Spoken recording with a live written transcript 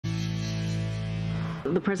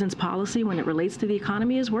The president's policy, when it relates to the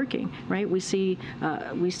economy, is working, right? We see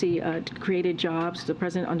created jobs. The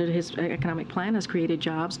president, under his economic plan, has created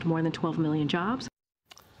jobs, to more than 12 million jobs.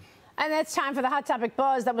 And that's time for the Hot Topic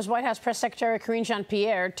Buzz. That was White House Press Secretary Karine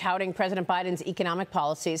Jean-Pierre touting President Biden's economic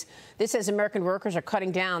policies. This says American workers are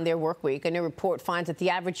cutting down their work week. A new report finds that the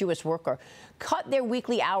average U.S. worker cut their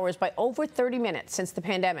weekly hours by over 30 minutes since the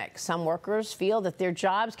pandemic. Some workers feel that their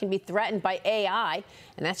jobs can be threatened by AI,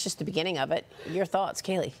 and that's just the beginning of it. Your thoughts,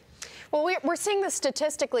 Kaylee? Well, we're seeing this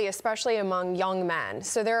statistically, especially among young men.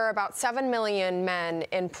 So there are about 7 million men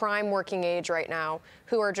in prime working age right now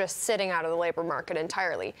who are just sitting out of the labor market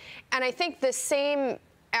entirely. And I think the same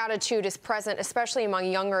attitude is present, especially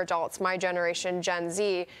among younger adults, my generation, Gen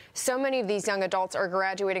Z. So many of these young adults are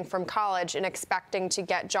graduating from college and expecting to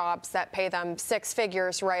get jobs that pay them 6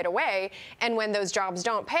 figures right away. And when those jobs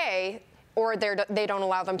don't pay, or they don't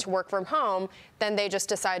allow them to work from home, then they just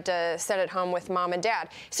decide to sit at home with mom and dad.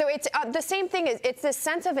 So it's the same thing. It's this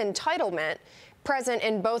sense of entitlement present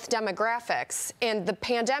in both demographics, and the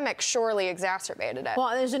pandemic surely exacerbated it.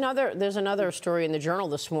 Well, there's another story in the Journal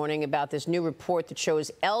this morning about this new report that shows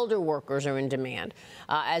elder workers are in demand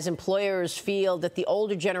as employers feel that the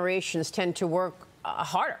older generations tend to work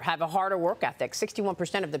harder, have a harder work ethic.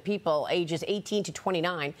 61% of the people ages 18 to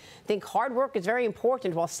 29 think hard work is very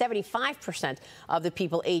important, while 75% of the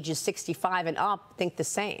people ages 65 and up think the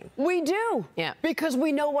same. We do. Yeah. Because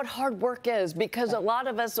we know what hard work is, because a lot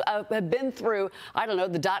of us have been through, I don't know,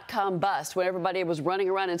 the dot-com bust, when everybody was running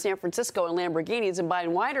around in San Francisco in Lamborghinis and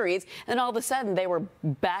buying wineries, and all of a sudden they were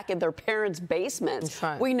back in their parents' basements. That's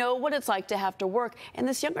right. We know what it's like to have to work. And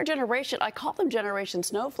this younger generation, I call them Generation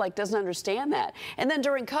Snowflake, doesn't understand that. And then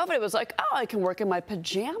during COVID, it was like, oh, I can work in my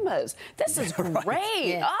pajamas. This is great. Right.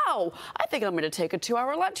 Yeah. Oh, I think I'm going to take a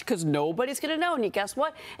 2-hour lunch because nobody's going to know. And you guess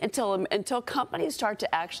what? Until companies start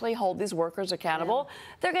to actually hold these workers accountable,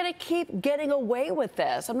 they're going to keep getting away with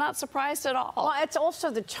this. I'm not surprised at all. Well, it's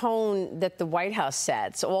also the tone that the White House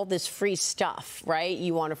sets. All this free stuff, right?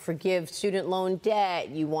 You want to forgive student loan debt.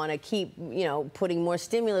 You want to keep, putting more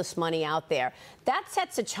stimulus money out there. That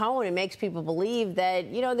sets a tone and makes people believe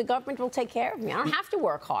that, the government will take care of me. I don't have to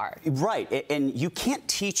work hard. Right. And you can't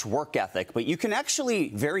teach work ethic, but you can actually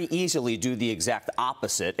very easily do the exact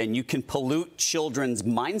opposite. And you can pollute children's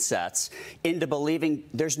mindsets into believing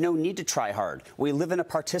there's no need to try hard. We live in a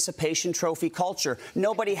participation trophy culture.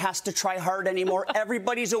 Nobody has to try hard anymore.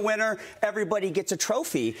 Everybody's a winner. Everybody gets a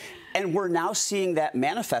trophy. And we're now seeing that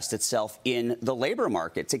manifest itself in the labor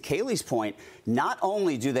market. To Kaylee's point, not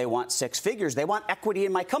only do they want 6 figures, they want equity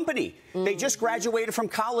in my company. They just graduated from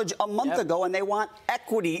college a month ago, and they want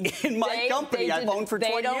equity in my company. I've owned for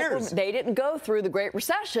 20 years. They didn't go through the Great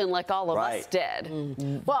Recession like all of us did.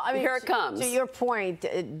 Well, I mean, here it comes. To your point,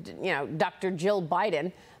 Dr. Jill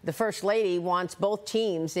Biden, the First Lady, wants both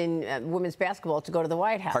teams in women's basketball to go to the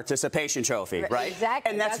White House. Participation trophy, right?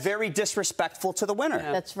 Exactly. And that's very disrespectful to the winner.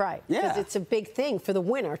 That's right. Yeah. Because it's a big thing for the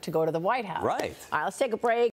winner to go to the White House. Right. All right, let's take a break.